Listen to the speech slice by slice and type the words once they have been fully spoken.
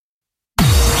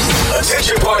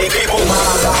Attention party people.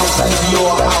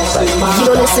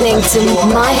 You're listening to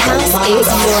My House is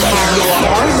Your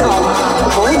House.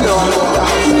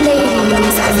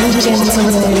 Ladies and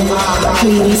gentlemen,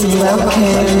 please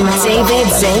welcome David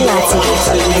Zaylati.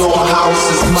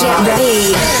 Get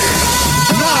ready.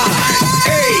 9,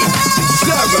 8,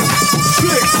 7,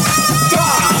 6, 5,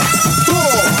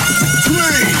 4,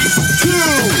 3, 2.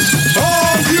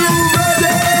 Are you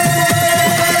ready?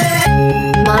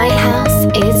 My house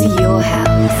is your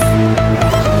house.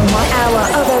 1 hour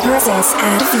of the present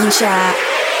and future.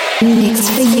 Mixed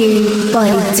for you by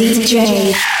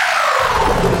DJ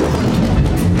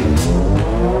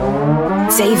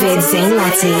David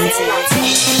Zaylati.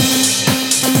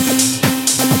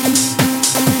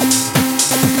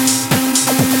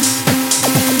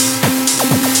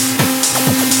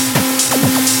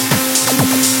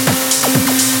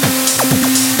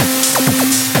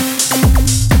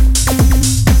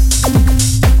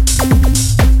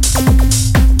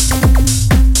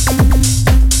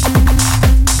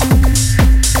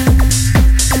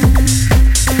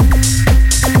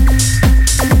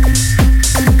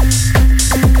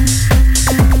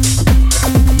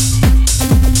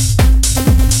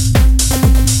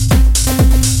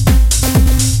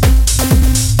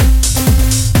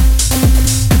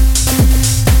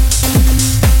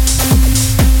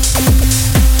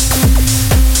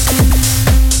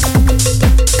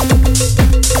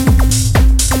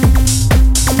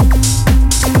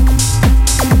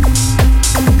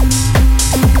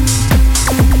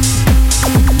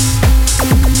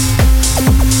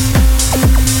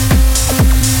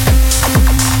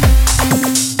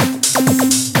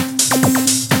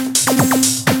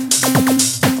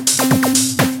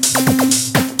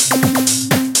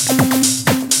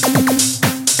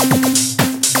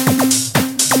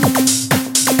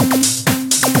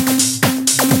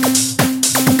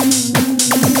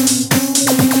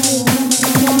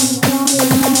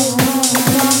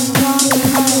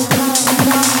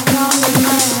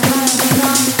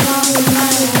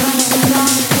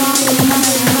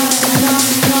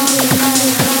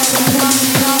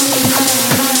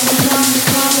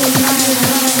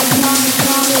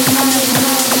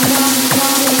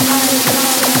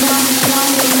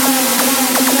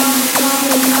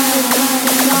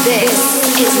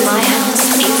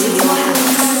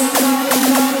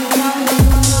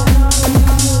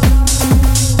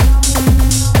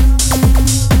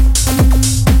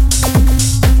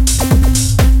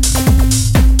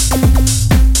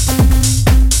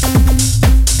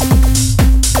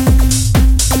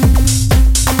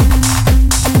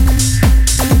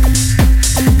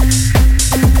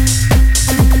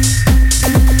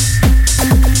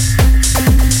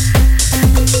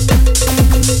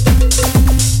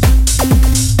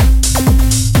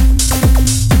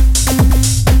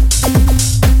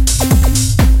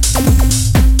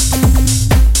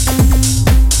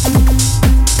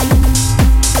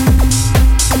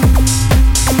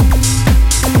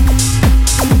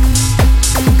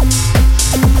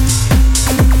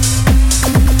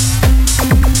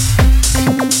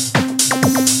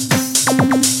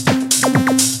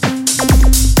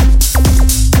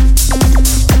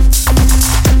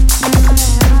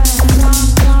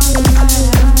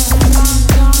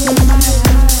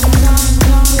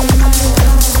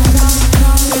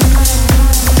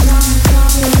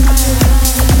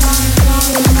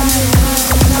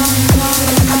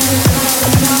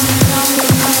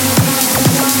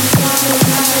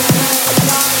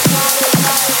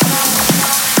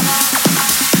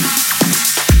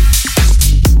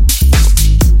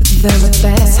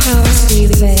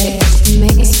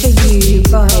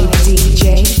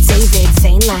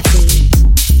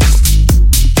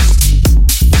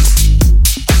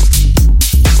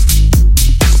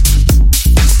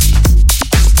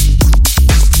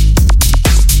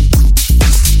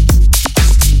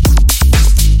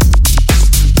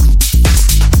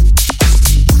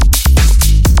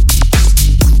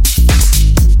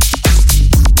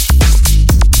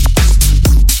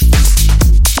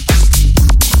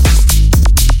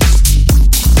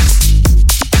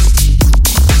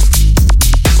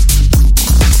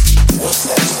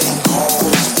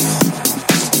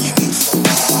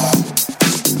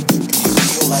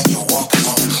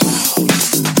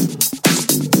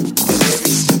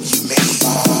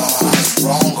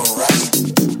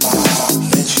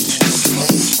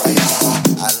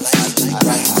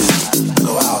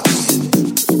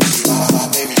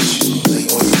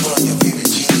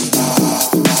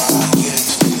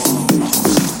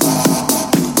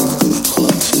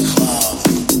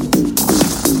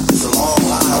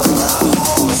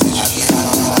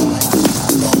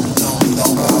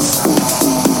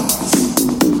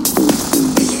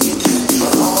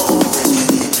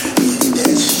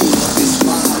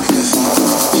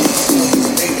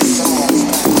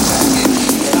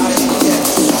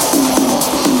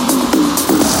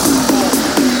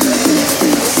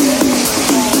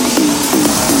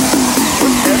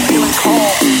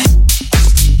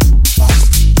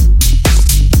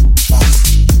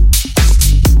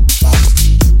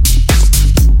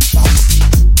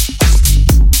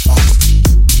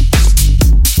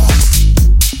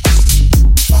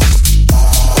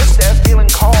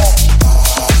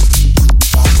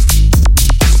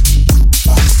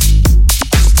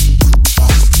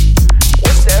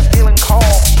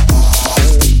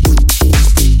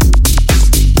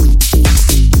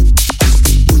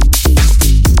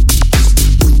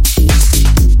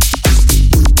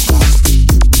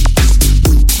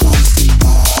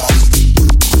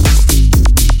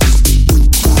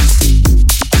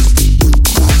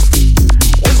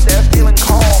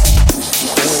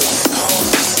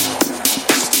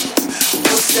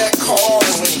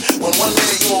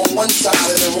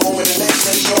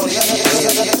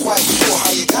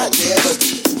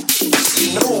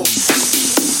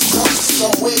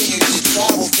 somewhere you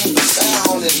travel through the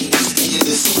sound and you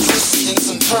listen twists and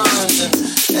some turns and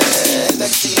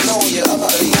next thing you know you're up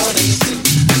out of your knees and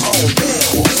oh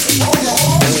man,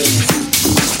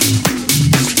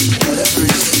 whatever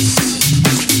it is,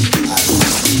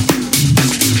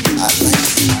 I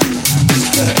like it.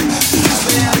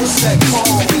 Man, what's that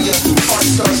call when your heart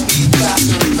starts beating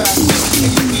faster and faster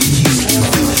and your beat keeps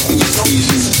moving and you know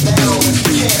you're just down and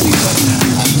you can't because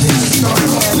I think it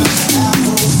started on the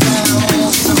Afro sound,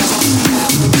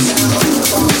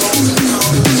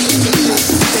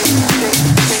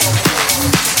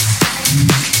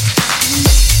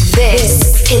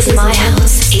 This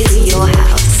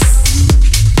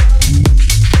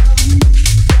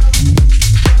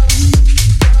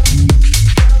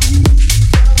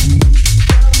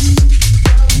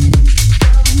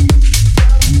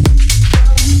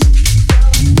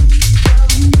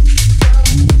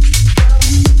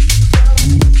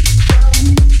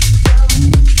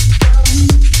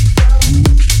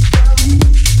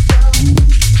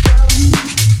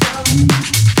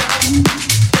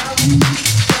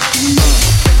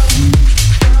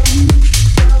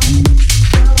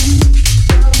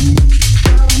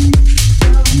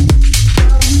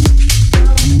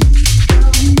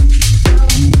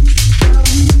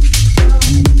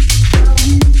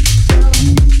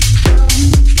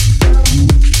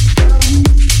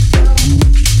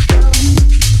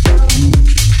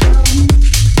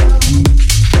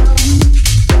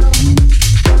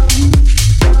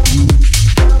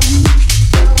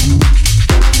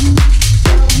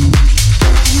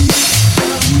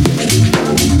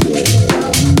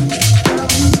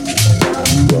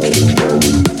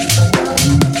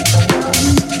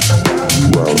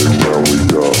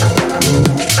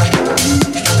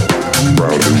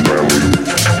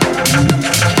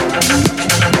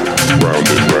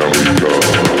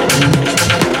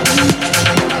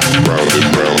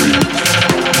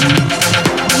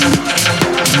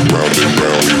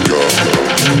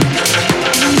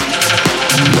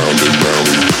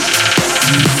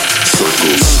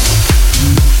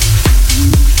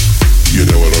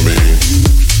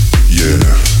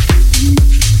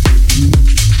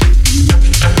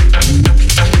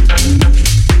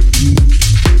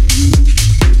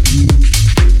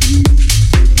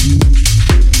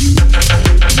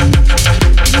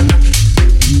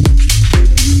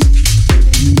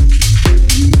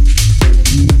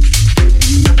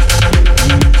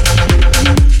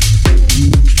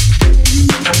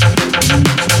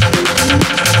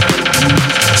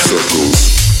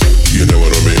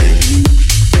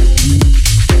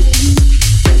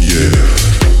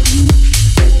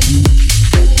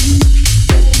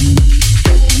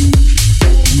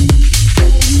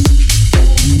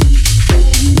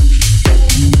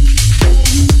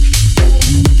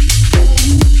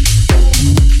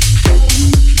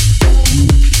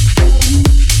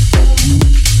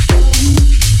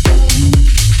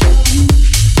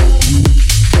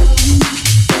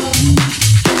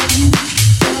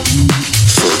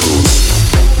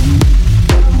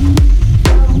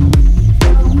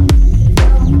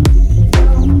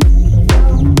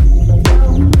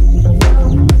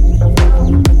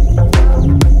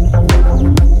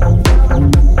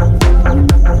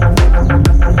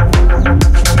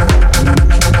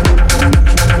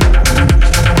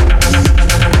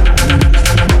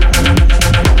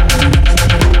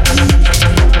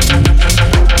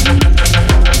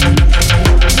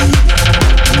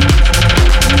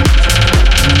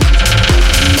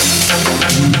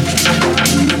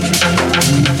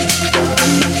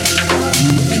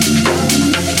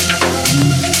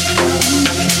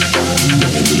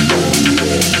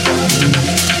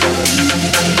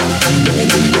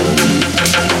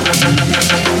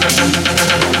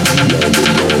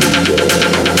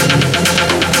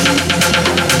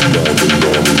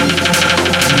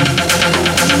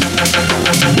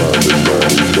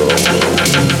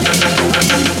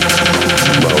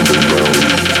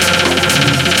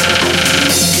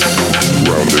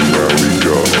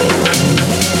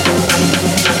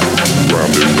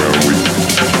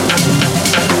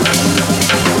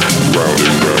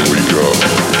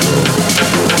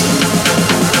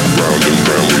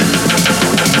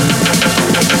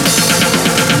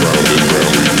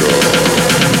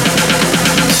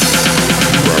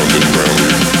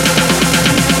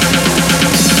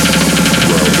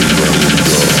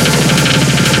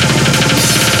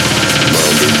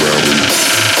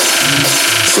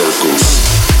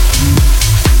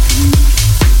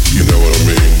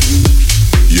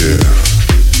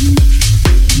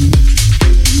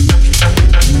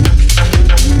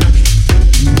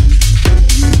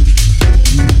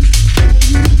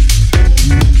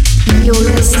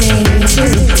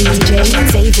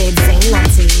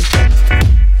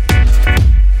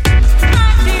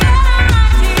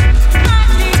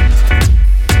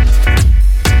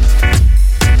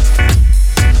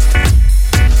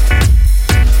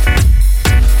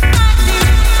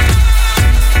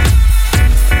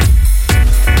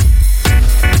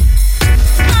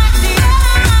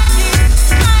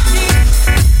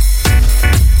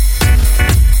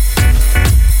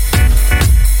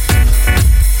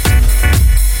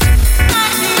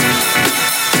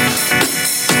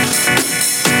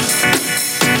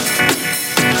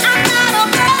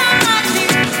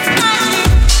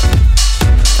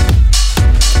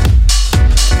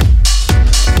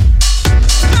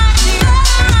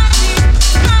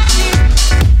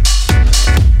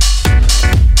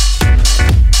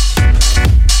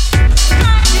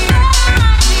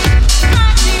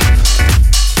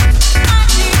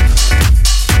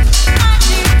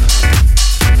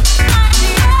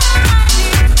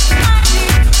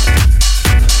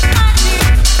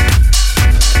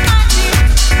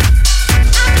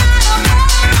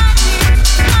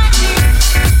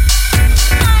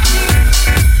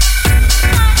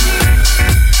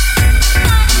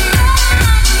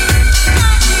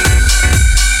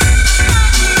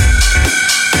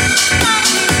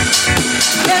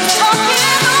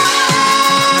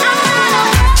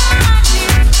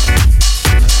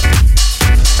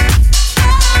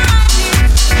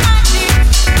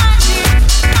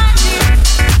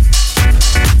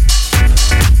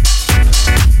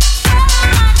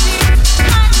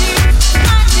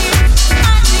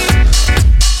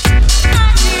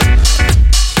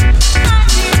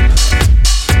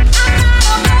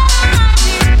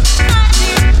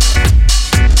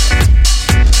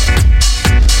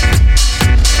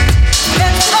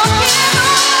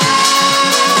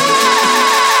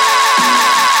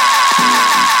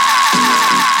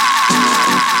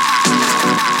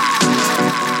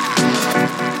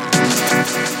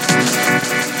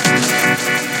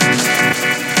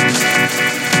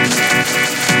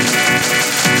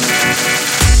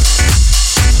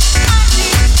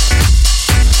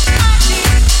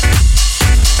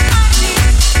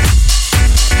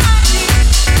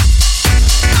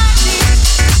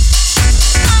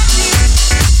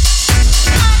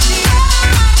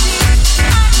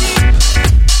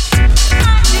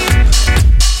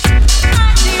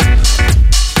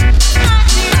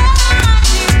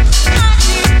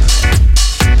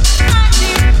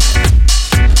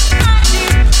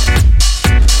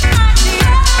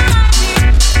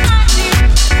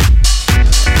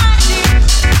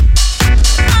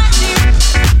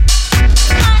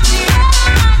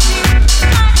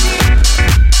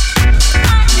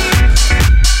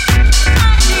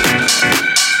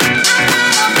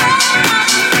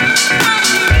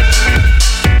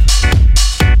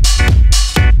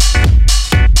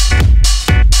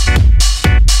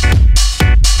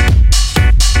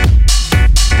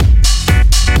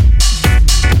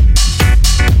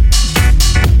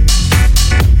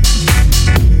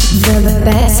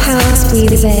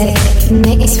music,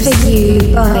 mixed for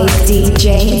you by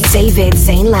DJ David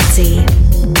Zainlati.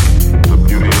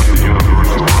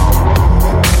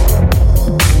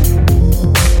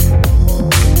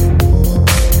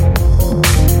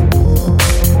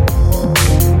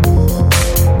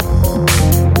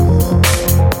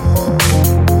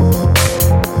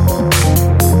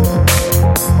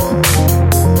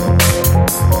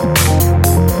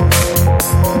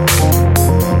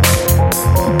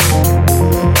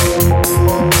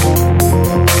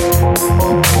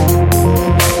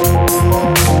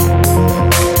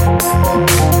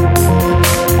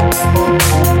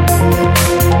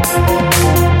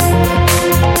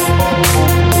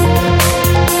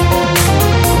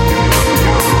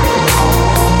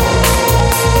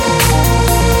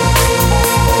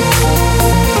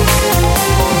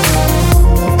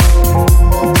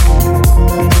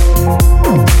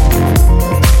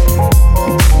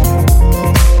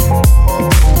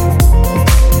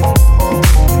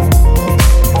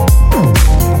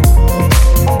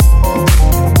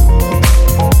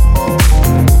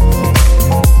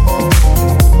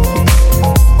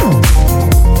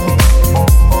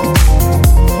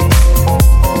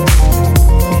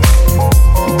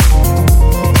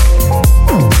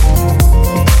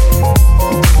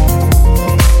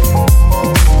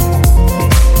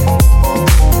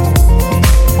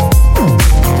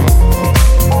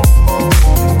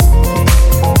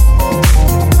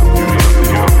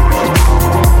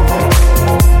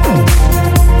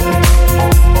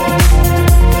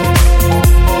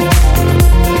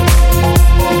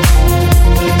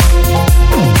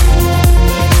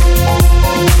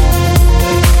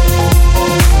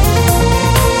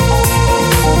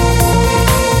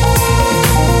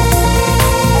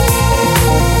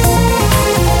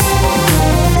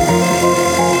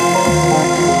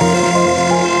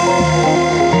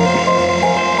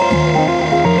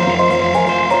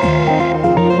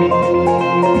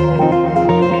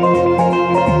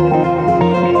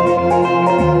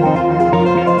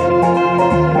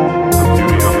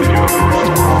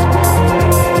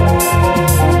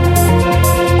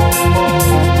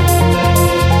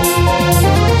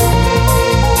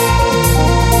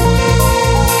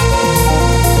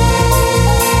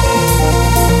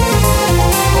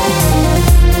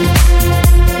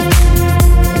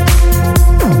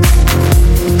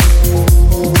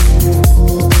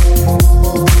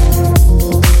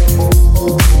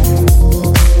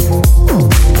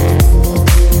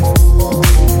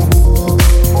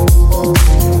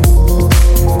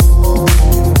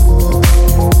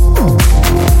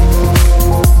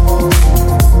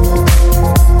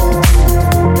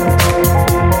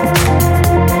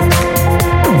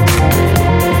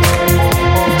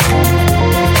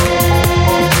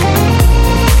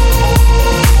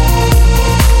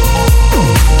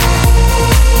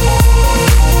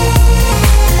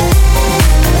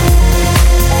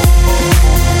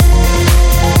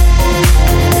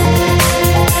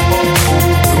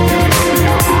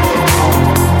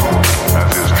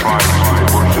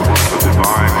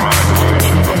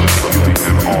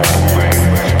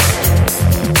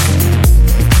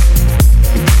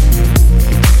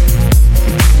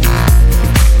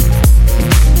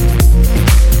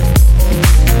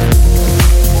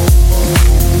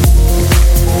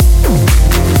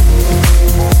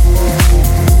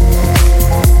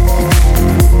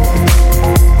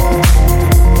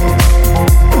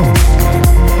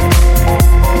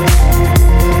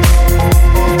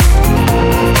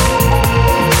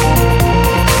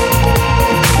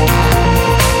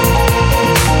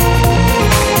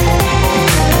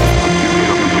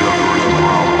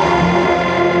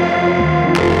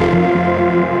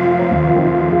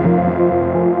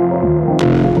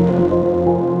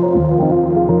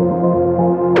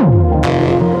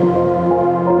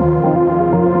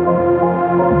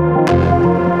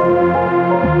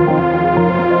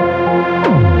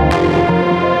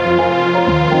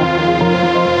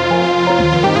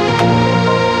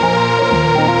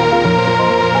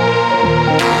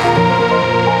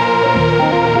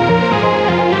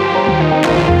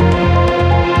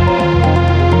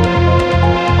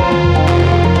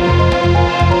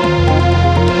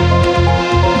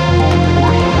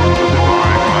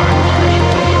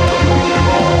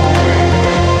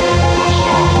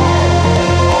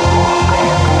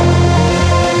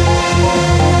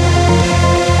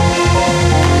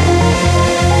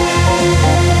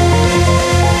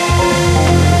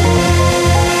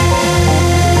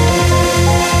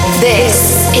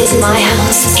 Is my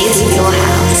house, is your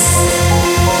house.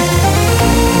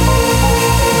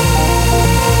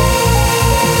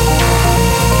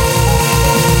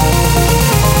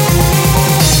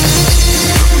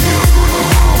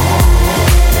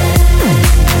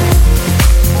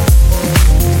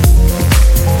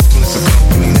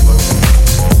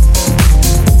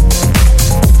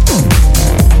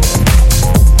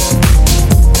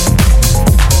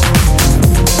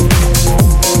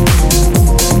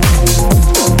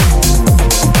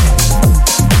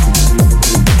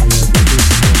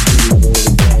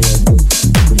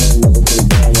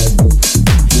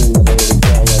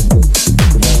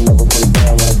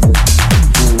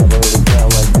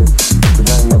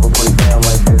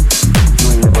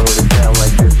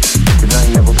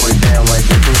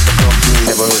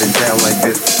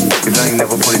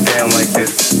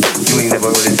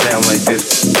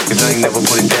 ain't never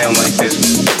put it down like this.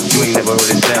 You ain't never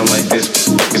heard it sound like this.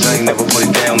 Cause I ain't never put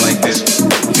it down like this.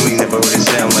 You ain't never heard it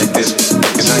sound like this.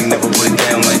 Cause I ain't never put it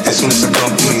down like this. Soon as I come,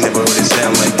 you ain't never heard it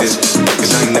sound like this.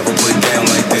 Cause I ain't never put it down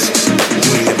like this. You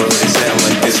ain't never heard it sound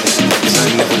like this. Cause I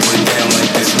ain't never put it down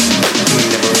like this. You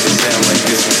ain't never heard it sound like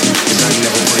this. Cause I ain't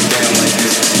never put it down like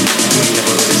this. You ain't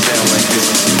never heard it sound like this.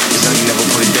 Cause I ain't never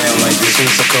put it down like this. Soon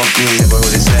as I come, you ain't never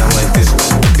heard it sound like this.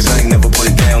 Cause I ain't never put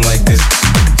it down like this.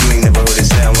 You ain't never heard it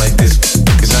sound like this.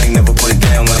 Cause I ain't never put it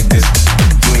down like this.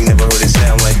 You ain't never heard it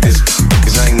sound like this.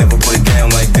 Cause I ain't never put it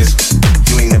down like this.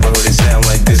 You ain't never heard it sound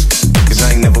like this. Cause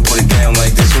I ain't never put it down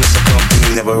like this. Soon as I come, you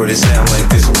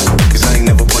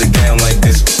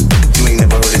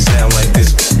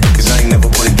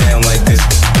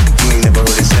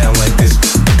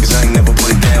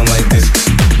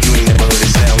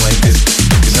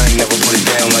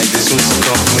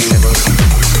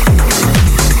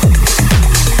never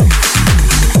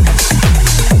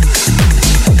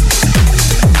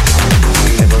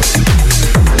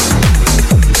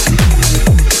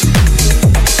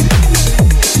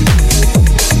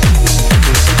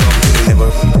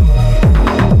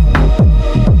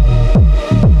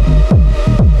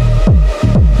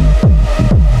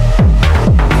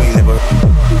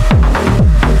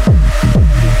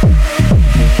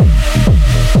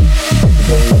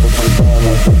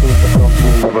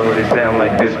heard it sound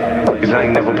like this. Cause I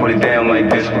ain't never put it down like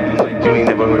this. You ain't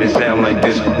never heard it sound like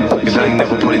this. Cause I ain't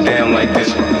never put it down like this.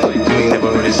 You ain't never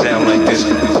heard it sound like this.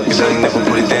 Cause I ain't never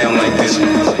put it down like this. You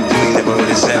ain't never heard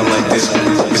it sound like this.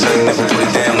 Cause I ain't never put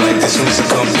it down like this. Soon as I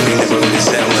come, you ain't never.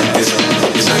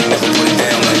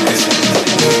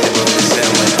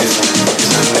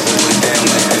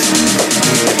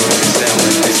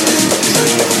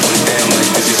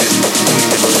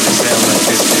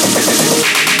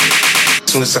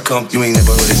 Soon as I come, you ain't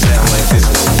never heard it sound like this.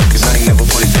 Cause I ain't never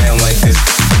put it down like this.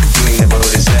 You ain't never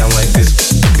heard it sound like this.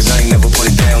 Cause I ain't never put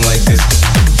it down like this.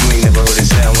 You ain't never heard it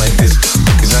sound like this.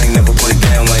 Cause I ain't never put it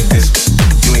down like this.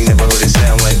 You ain't never heard it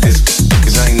sound like this.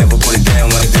 Cause I ain't never put it down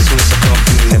like this. Soon as I come,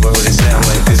 you ain't never heard it sound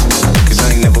like this. Cause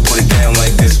I ain't never put it down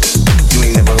like this. You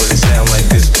ain't never heard it sound like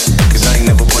this. Cause I ain't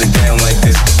never put it down like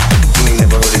this. You ain't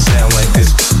never heard it sound like this.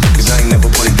 Cause I ain't never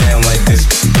put it down like this.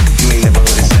 You ain't never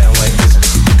heard it sound like this.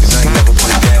 Cause I ain't never put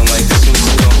it down like this. Soon as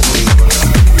I come, you ain't never.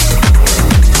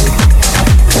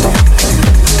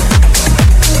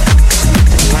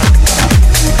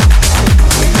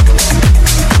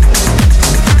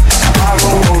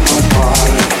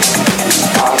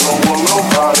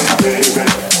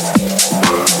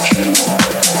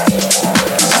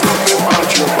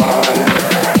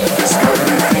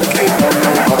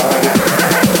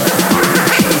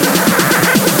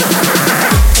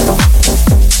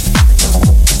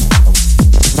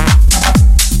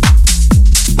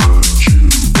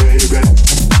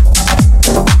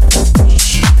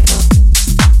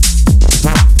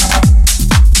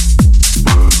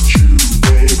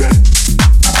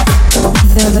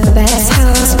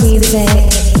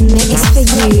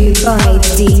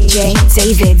 DJ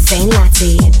David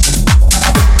Zainlati.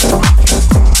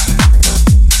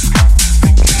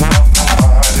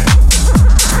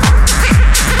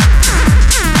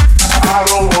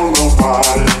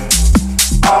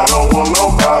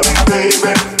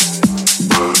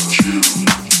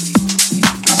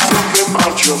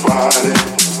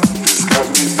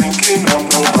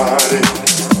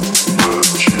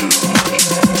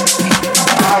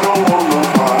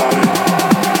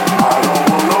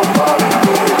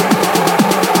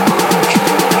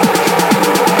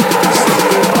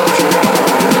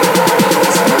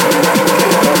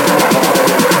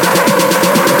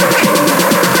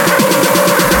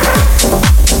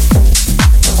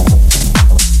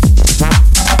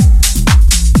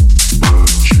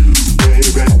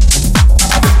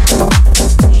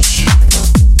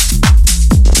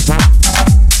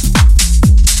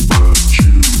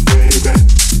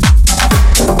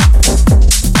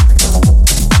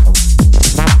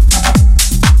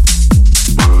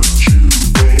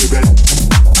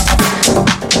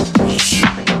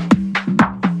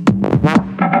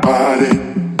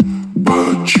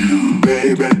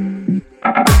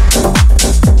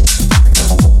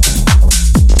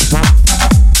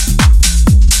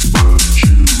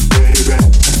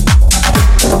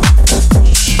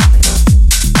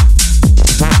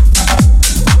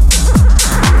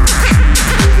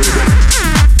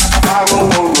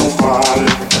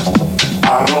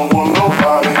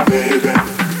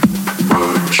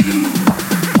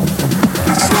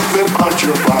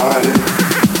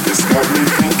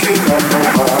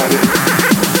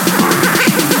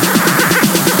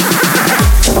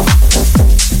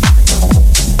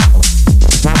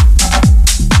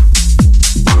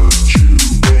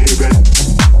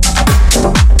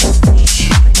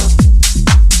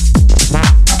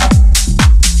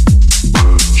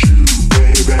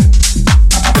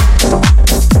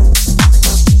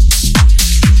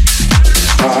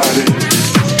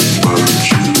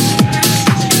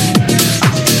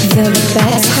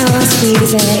 best house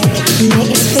music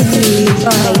mixed for you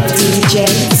by DJ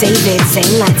David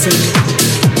Zainlati.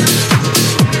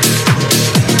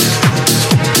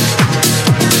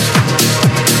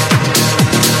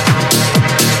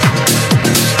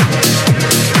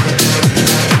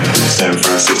 San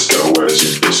Francisco, where's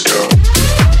your disco?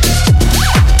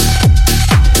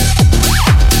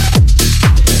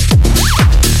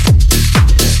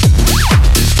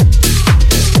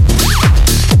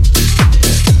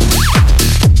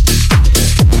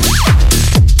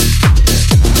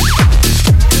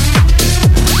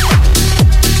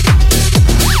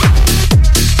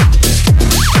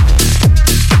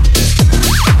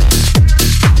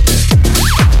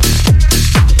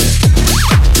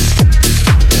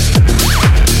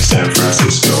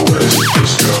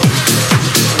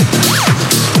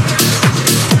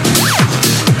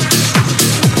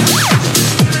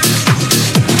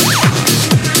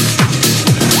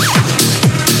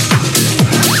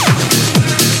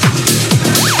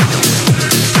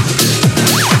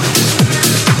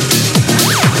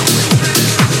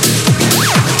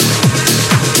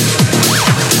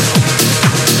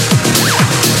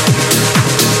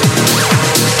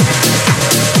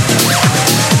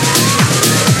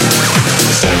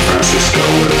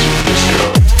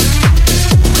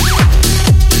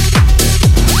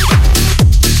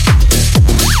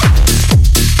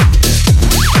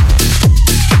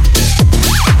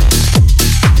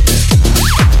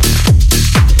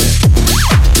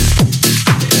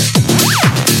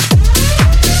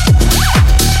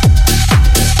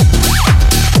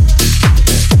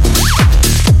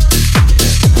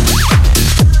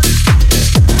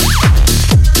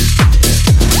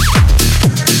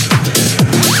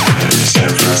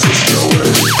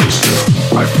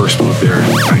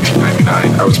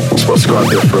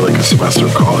 Semester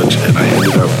of college, and I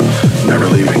ended up never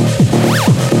leaving.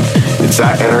 It's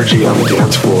that energy on the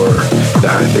dance floor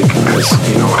that I think has,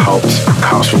 helped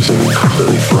house music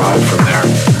completely thrive from there.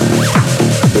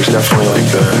 There's definitely like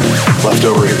the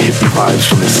leftover hippie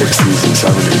vibes from the 60s and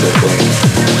 70s, I think.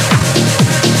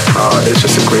 It's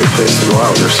just a great place to go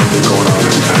out. There's something going on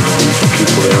every time you meet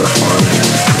people there are fun.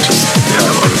 I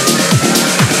love it.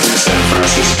 San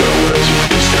Francisco, where's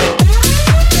your disco?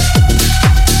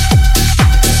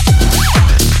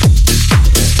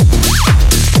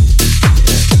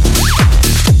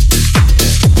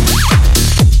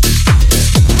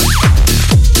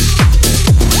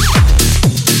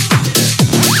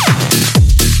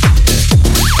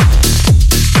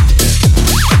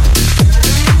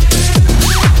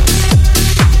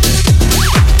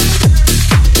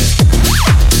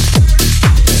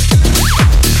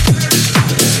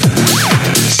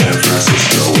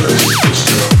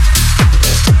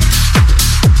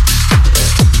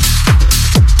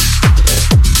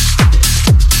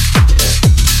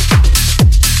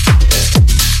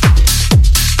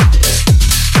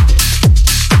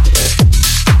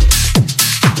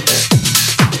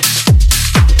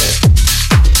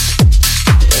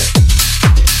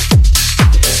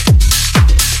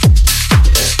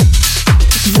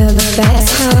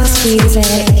 Music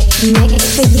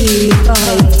mixed for you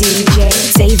by DJ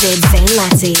David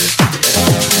Zainlati.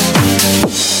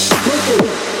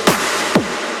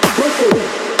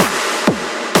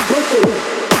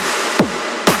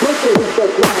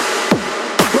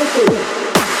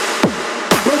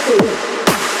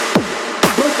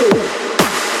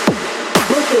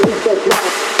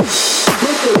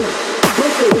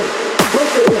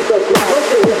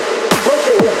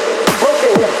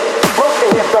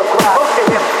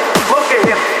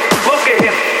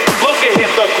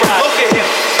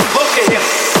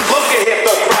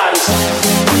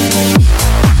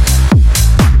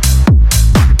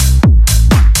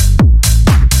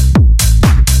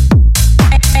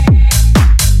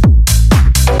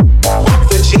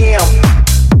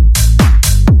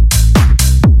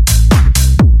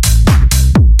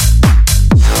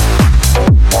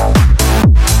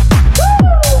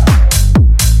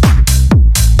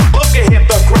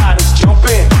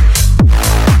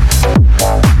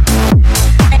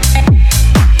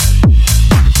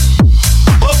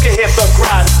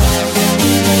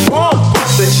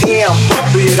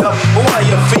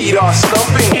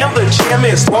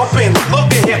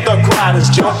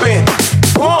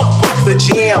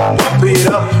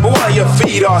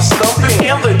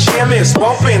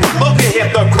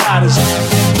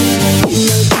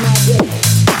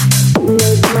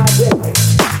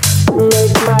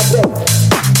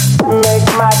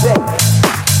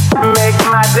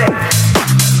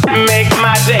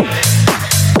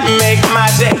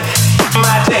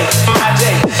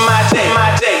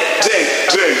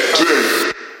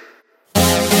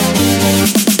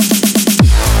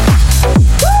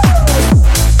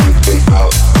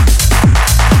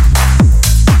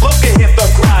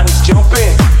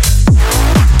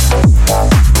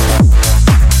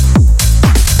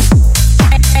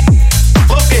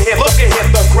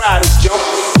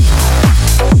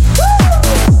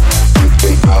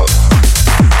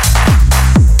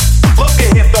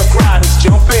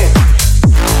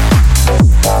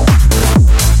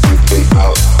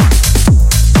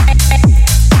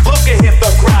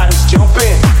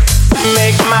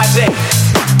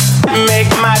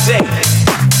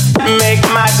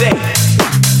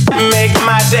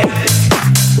 day,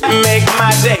 make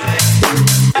my day,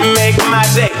 make my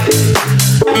day,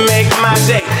 make my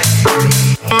day,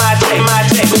 my day, my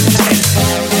day,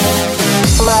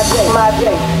 my day, my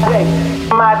day, day,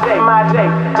 my day, my day,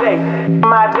 day,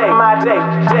 my day, my day,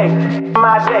 day,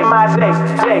 my day, my day,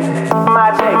 day, my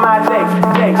day, my day,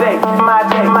 day, day, my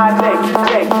day, my day,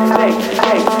 day, day,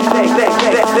 day, day,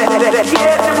 day, day,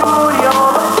 get your booty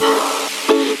on.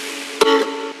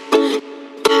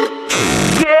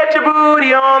 Get your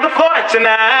booty on the floor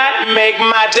tonight, make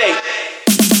my day.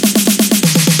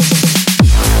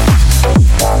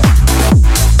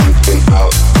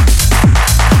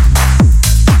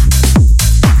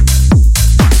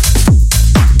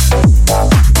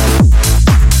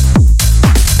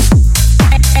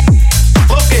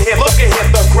 Look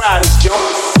at the crowd is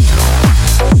jumping.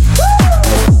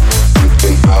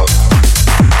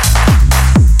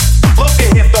 Look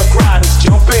at the crowd is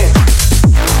jumping.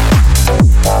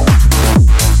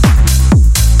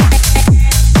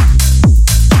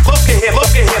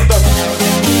 Look at the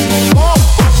pump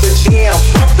the jam,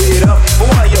 pump it up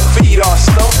while your feet are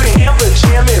stumping and the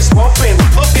jam is pumping.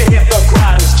 Look at the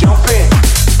crowd is jumping.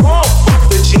 Pump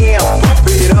the jam, pump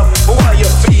it up while your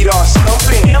feet are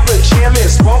stumping and the jam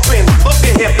is pumping. Look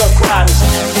at the crowd is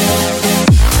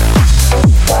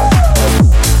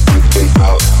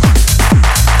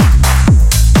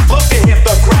Look at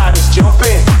the crowd is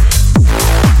jumping.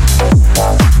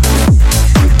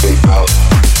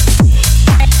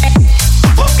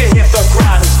 Look at the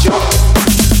crowd is jumping.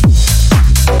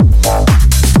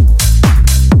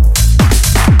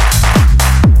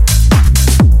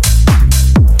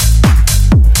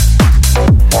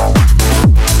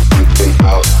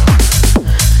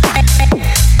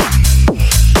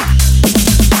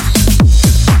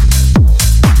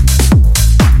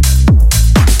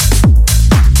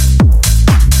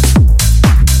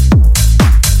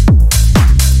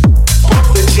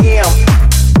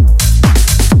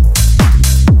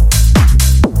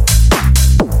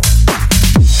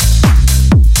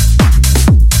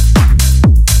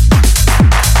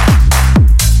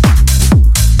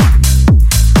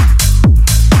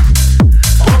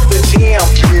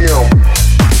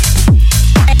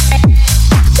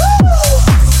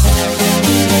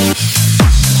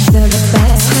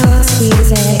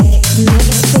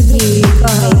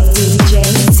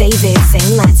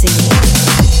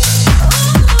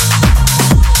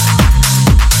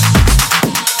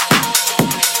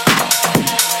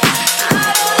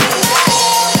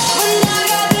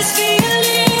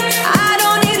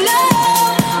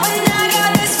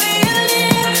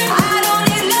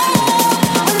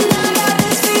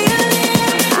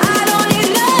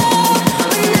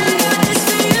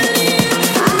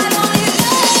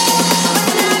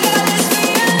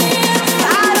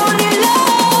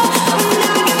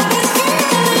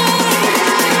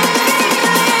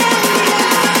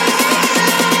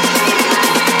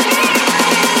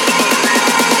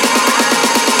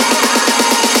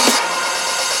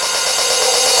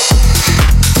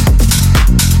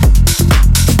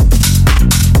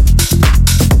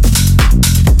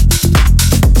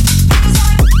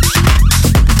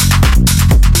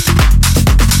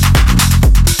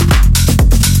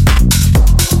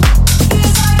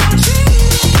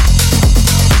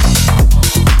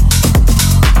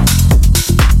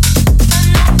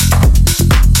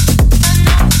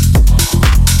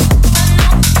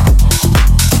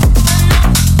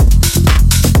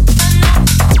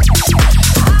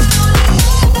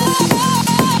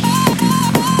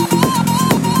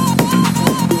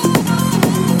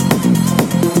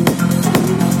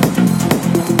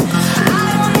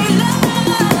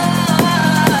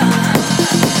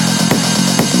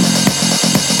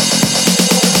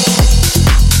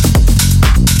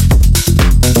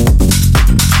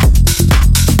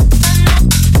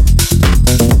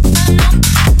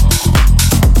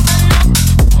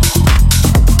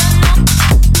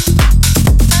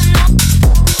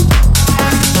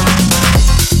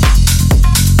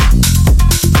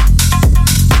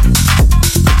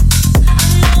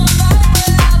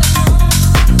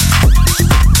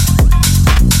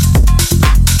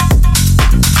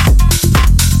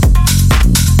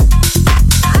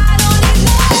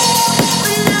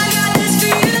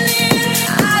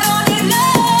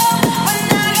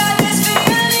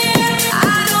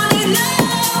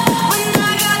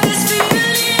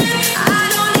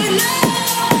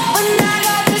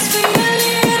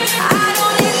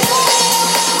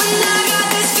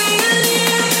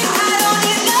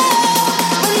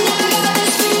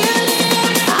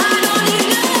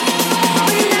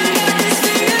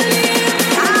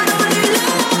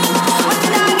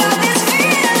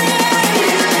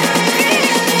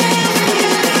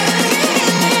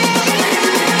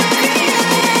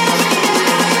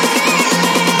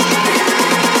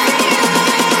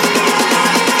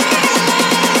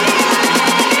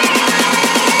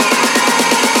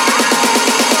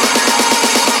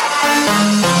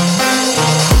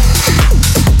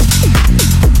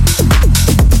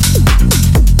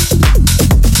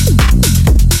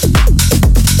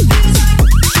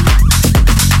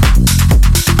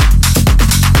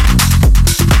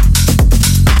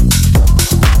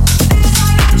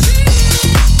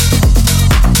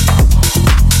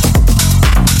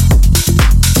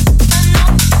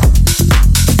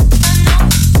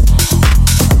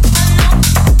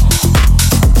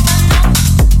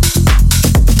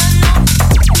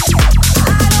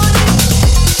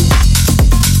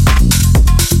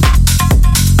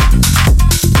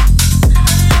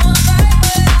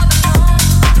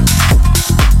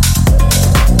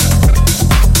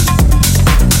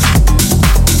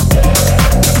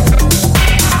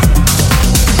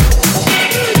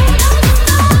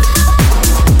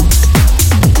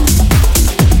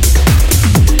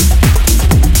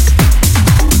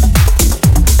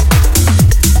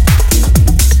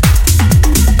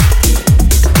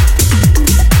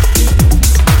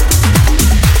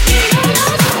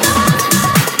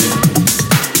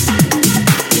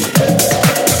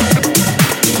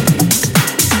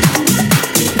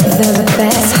 The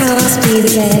best house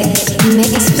music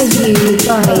mixed for you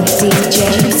by DJ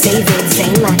David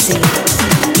Zainati.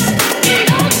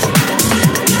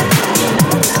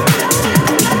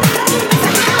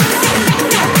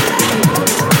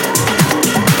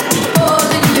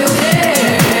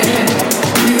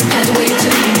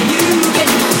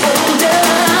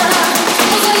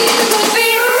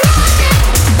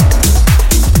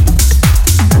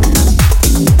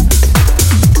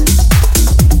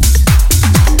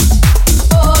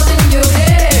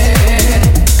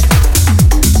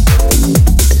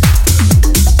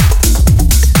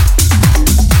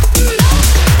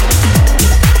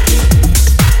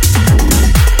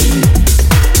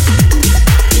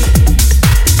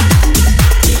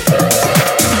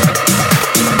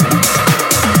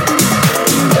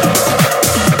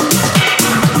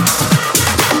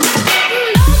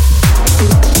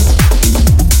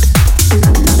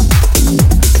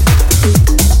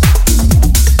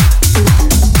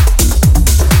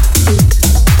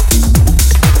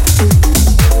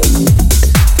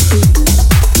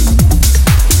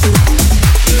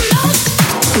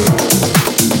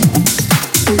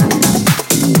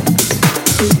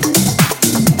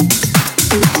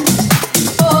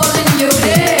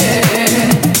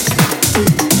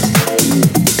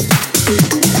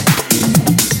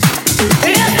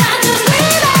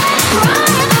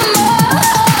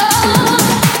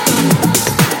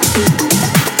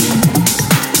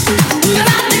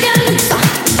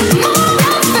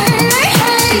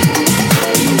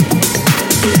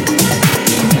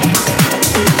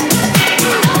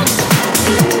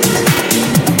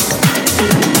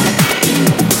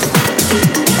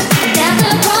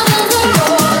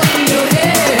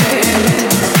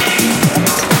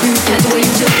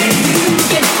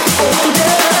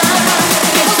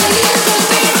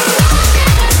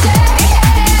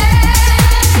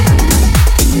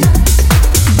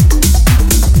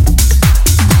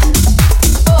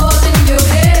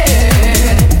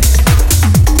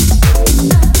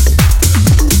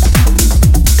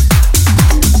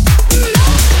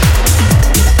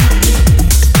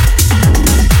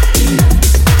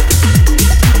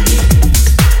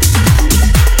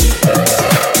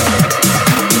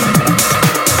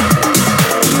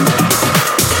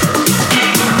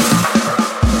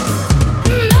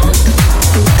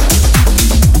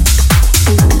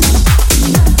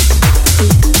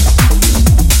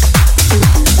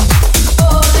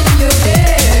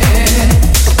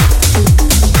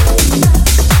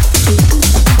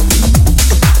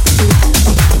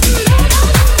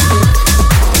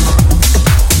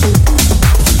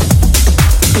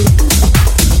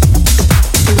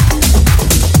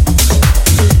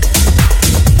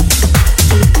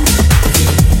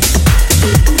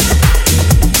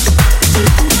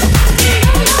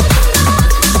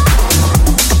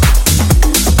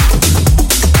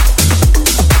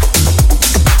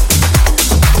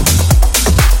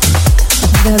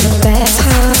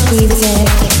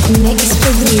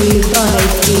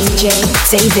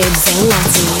 David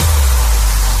Zainati.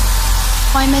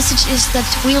 My message is that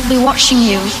we'll be watching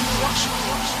you.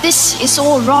 This is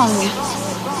all wrong.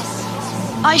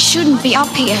 I shouldn't be up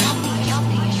here.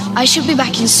 I should be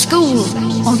back in school,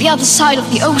 on the other side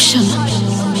of the ocean.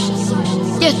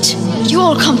 Yet, you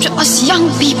all come to us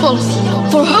young people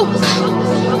for hope.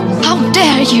 How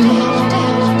dare you?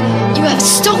 You have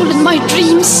stolen my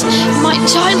dreams, my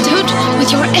childhood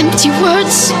with your empty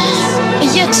words. And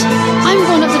yet, I'm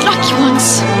one of the lucky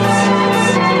ones.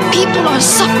 People are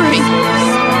suffering.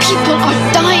 People are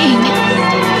dying.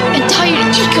 Entire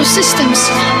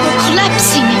ecosystems are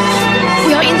collapsing.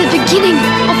 We are in the beginning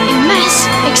of a mass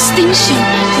extinction,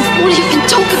 and all you can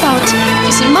talk about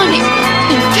is money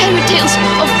and fairy tales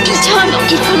of eternal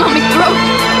economic growth.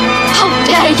 How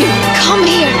dare you come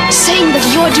here saying that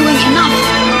you're doing enough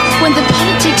when the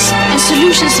politics and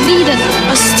solutions needed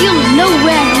are still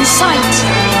nowhere in sight?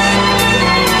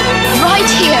 Right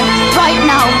here, right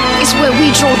now is where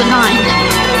we draw the line.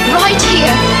 Right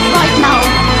here, right now,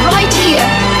 right here,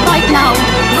 right now,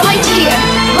 right here,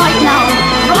 right now,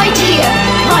 right here,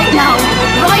 right now,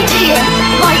 right here,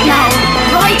 right now,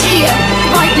 right here,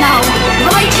 right now,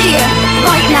 right here,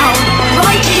 right now,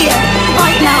 right here,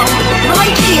 right now,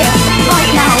 right here,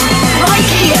 right now, right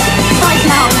here, right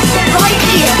now, right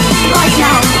here, right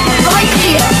now, right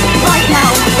here, right now,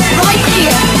 right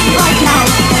here, right now,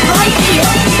 right here,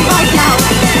 right now,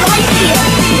 right here,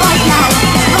 right now,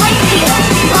 right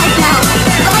here.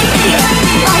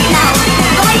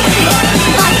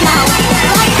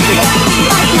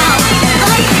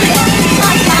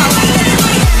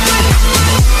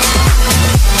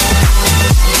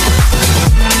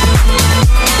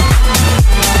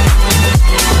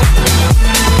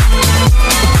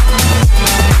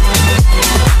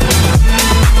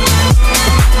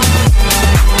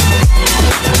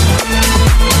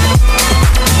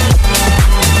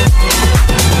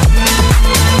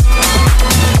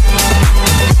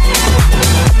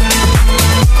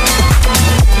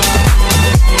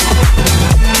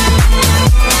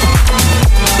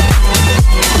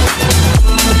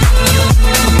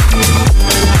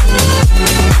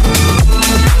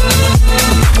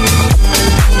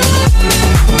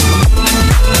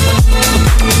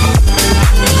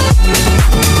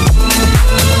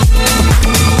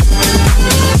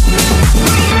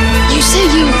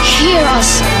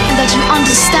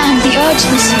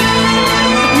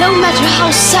 matter how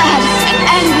sad and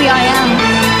angry I am,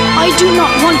 I do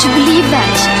not want to believe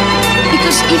that.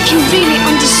 Because if you really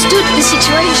understood the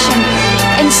situation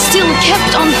and still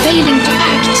kept on failing to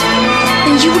act,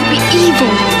 then you would be evil,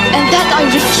 and that I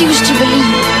refuse to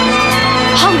believe.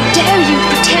 How dare you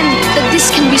pretend that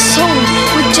this can be solved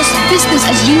with just business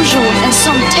as usual and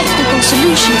some technical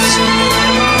solutions?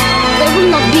 There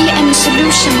will not be any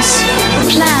solutions or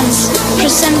plans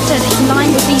presented in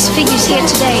line with these figures here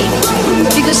today,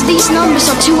 because these numbers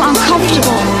are too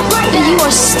uncomfortable, and you are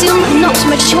still not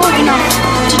mature enough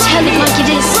to tell it like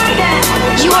it is.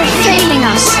 You are failing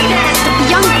us. The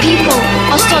young people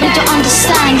are starting to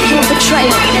understand your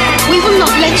betrayal. We will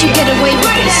not let you get away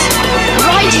with this.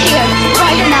 Right here,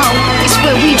 right now, is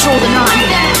where we draw the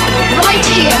line. Right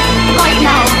here, right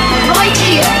now, right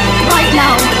here, right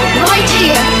now, right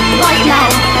here, right now,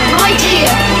 right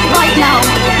here, right now,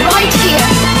 right here,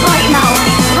 right now,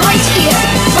 right here,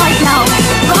 right now,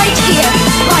 right here,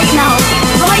 right now,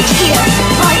 right here,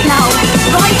 right now,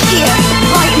 right here,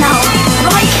 right now, right here, right now,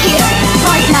 right here,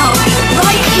 right now,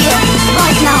 right here,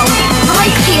 right now,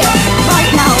 right here,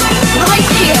 right now, right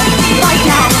here, right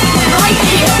now, right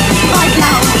here, right now,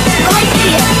 right here, right now, right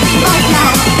here, right now,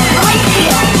 right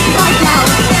here,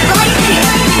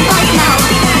 right now,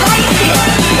 right here, right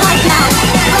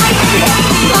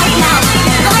now,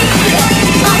 right here,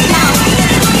 right now.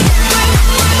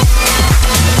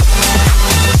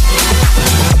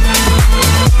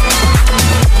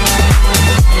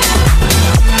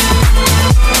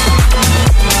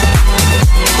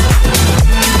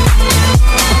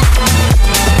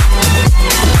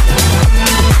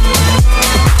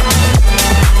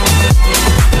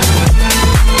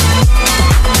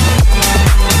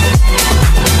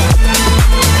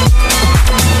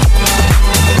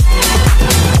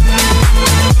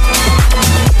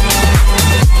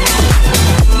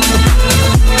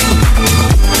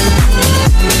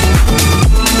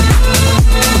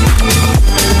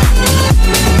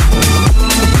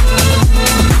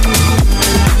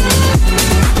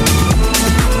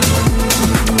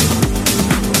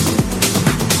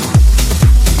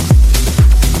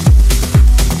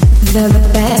 The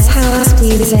best house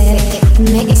music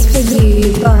mixed for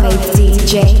you by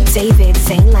DJ David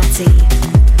Zainlati.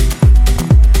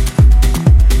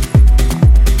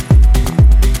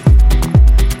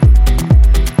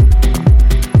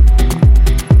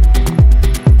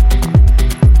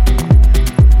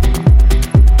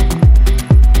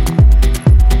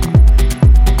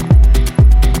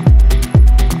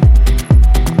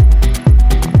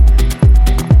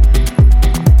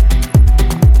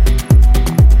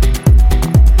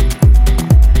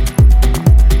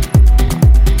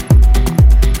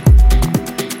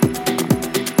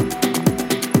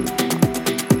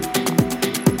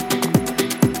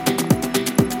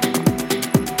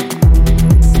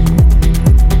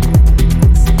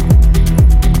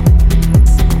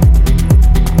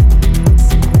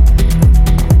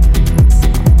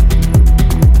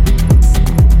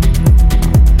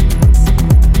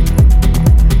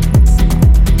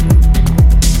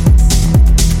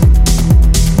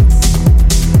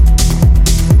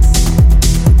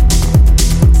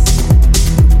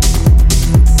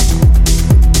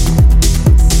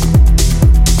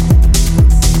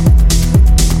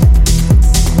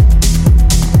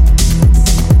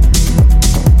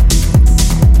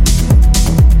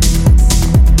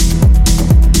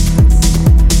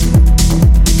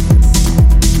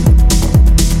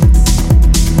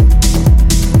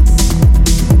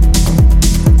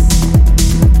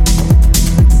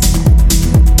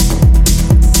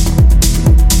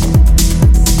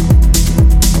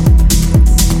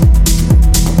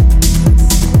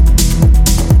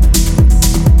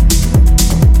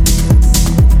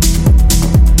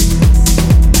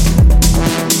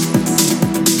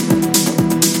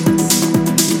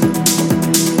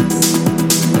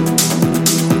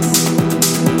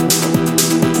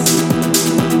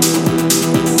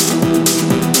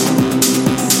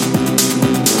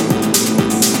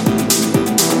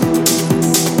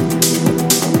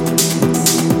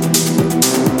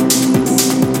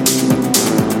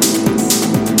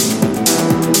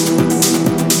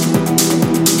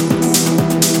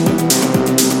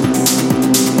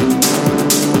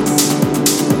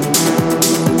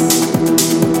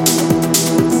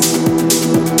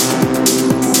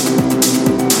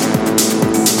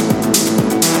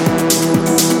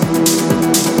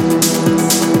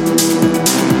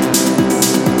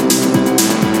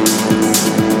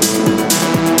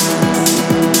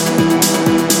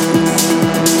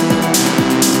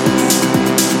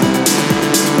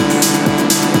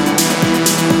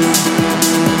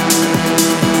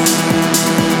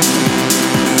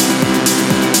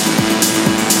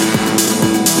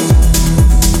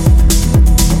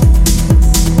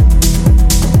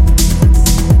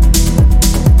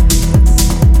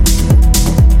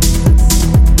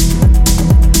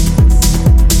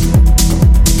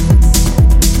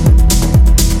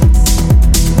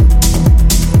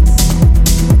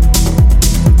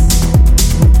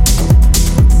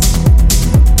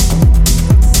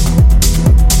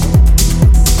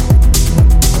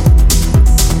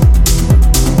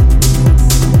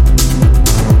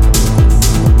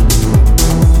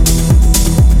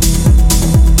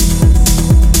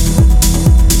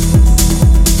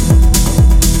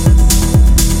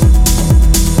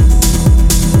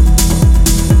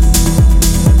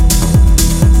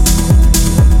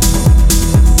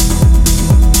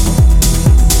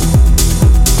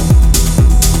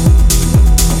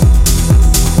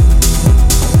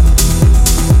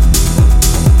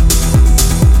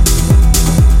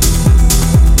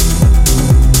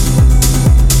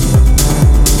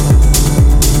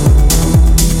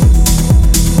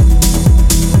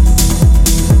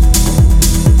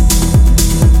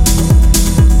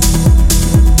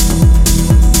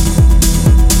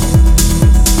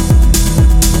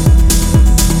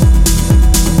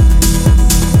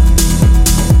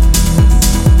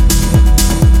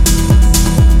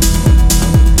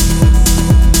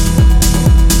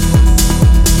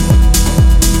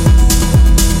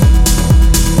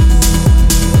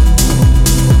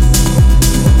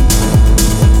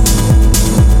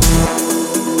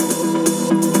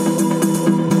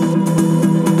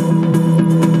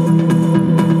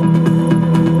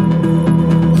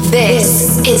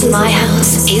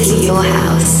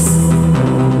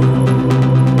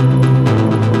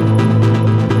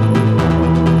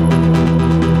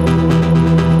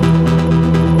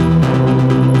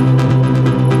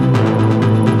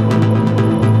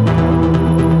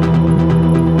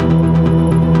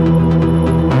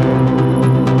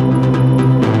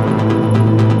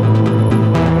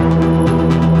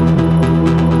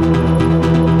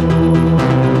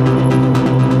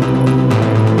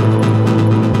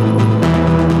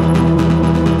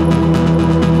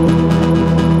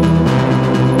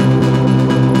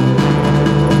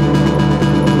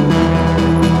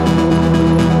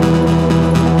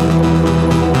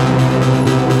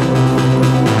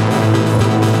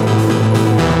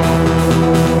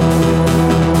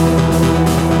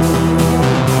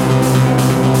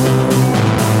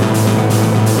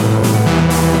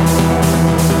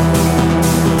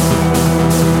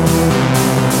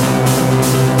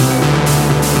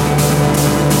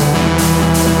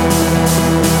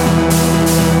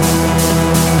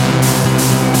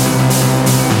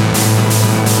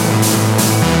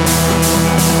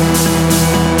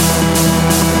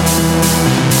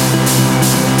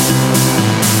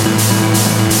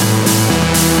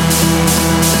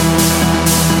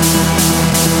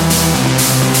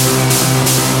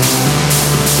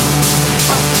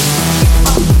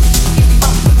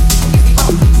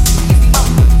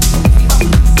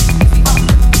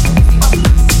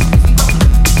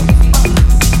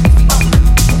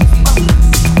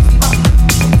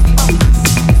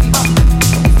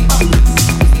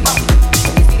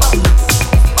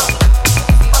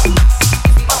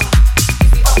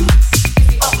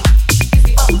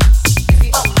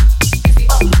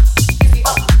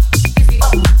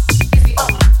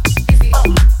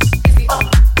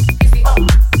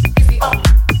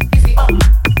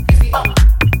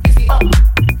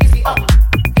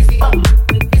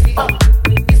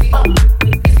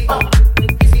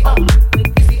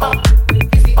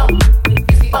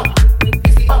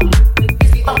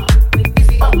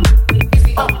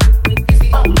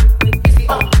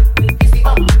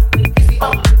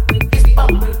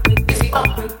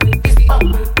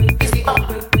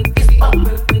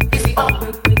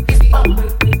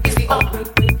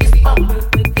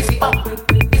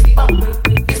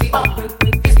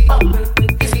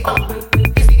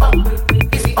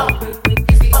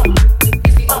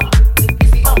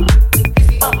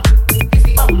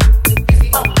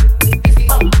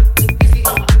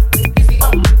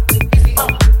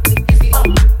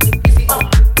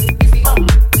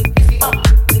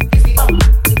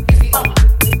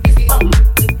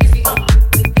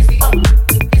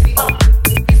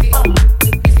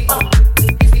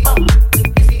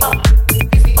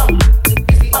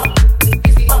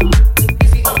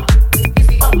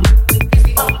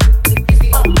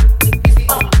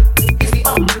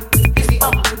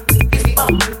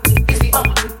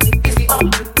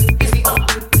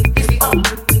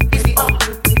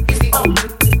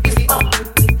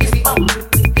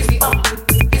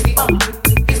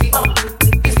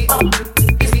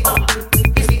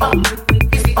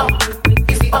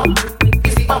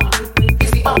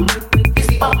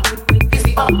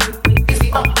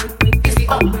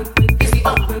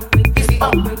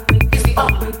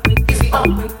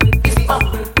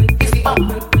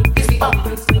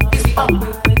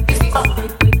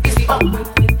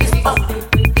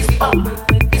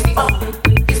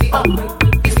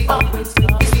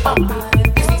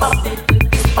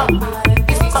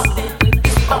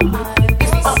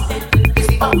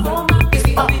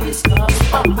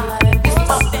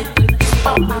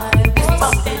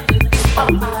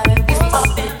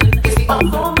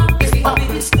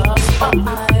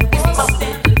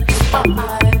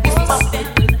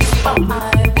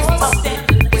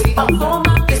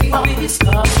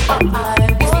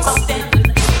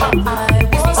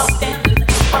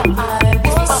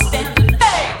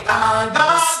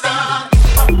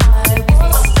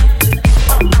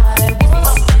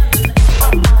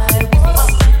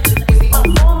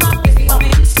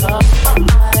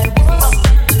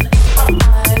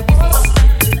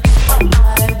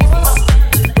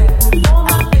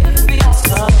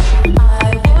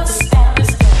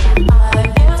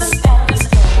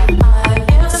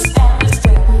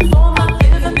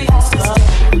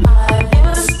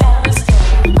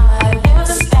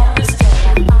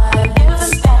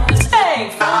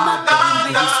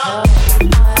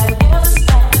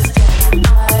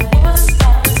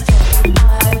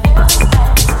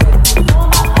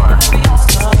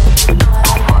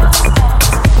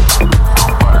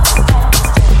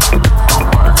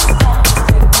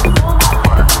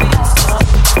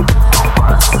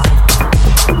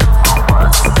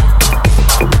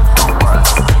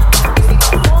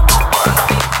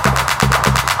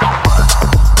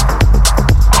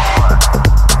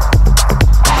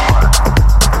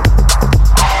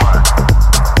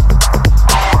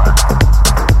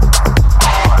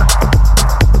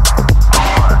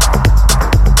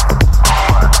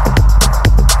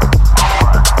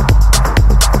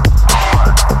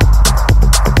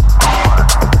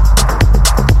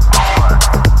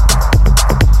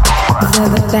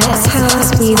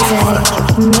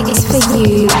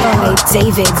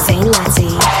 David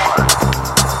Zainlati.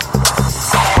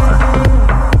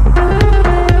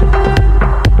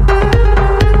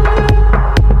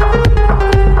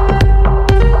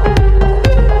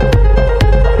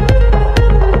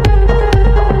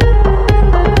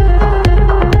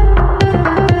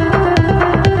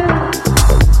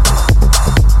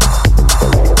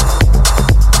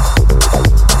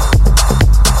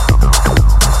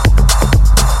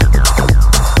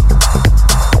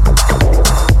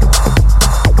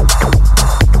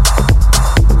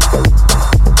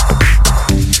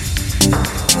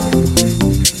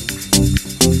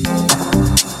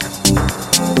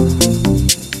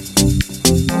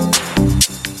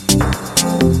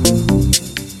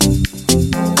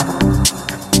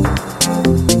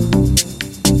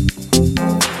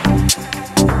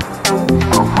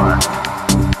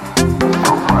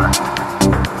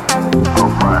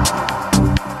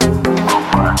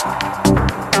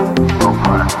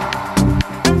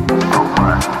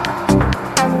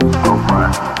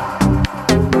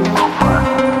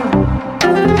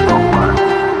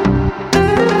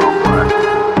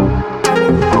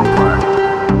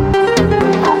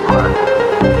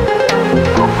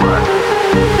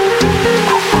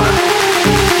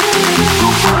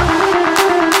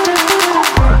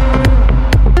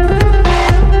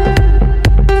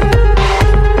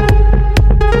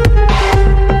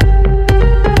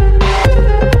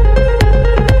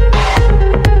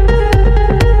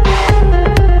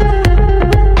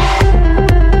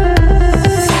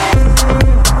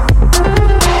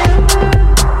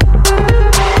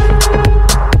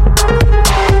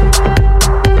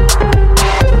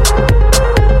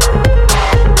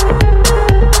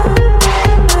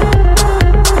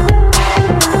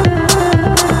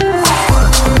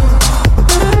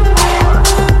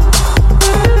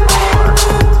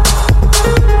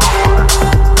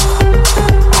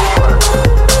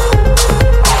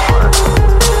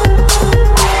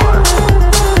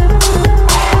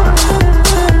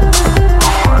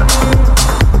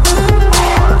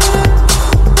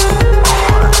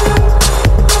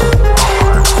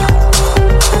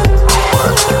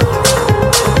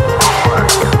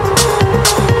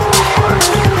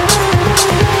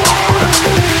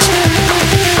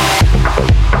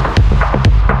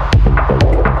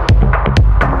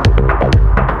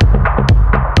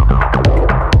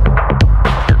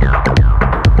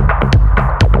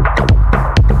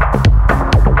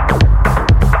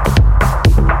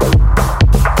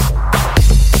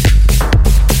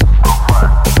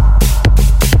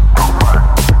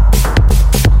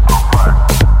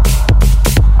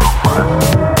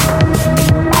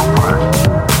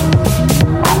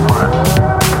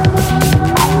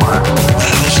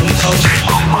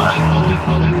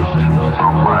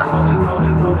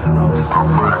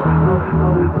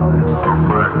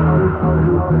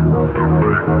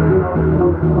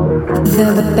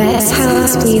 The best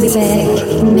house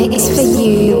music mixed for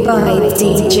you by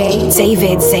DJ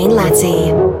David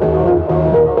Zainlati.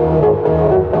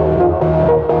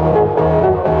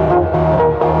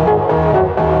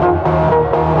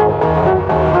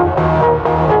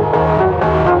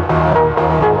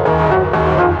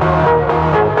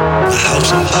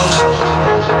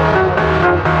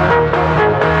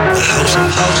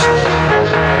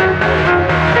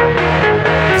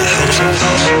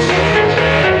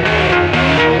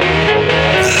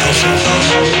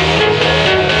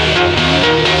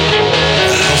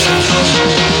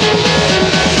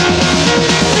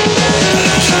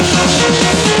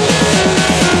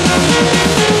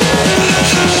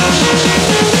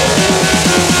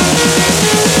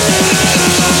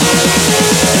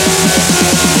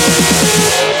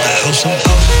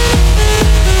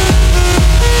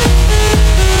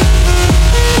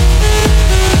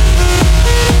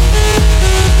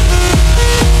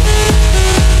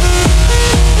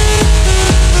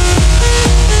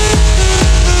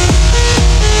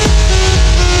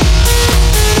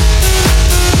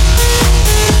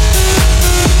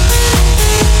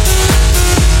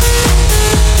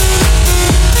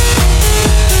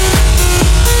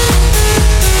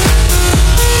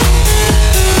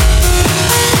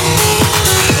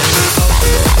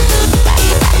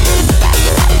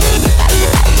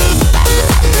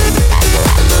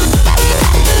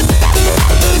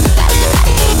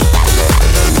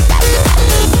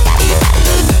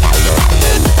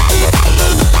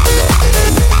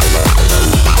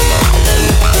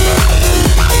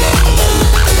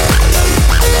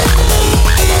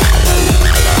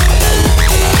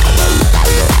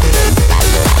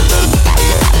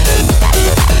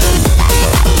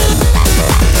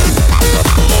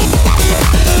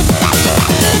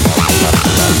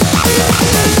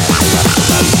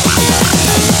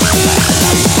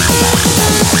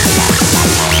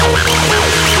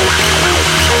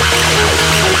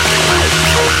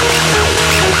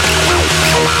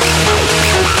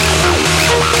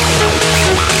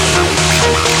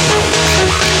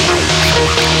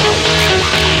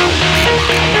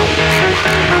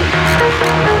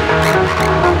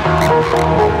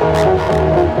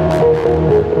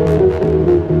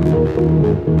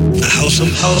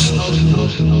 house of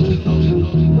house.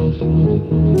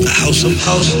 A house of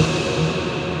house.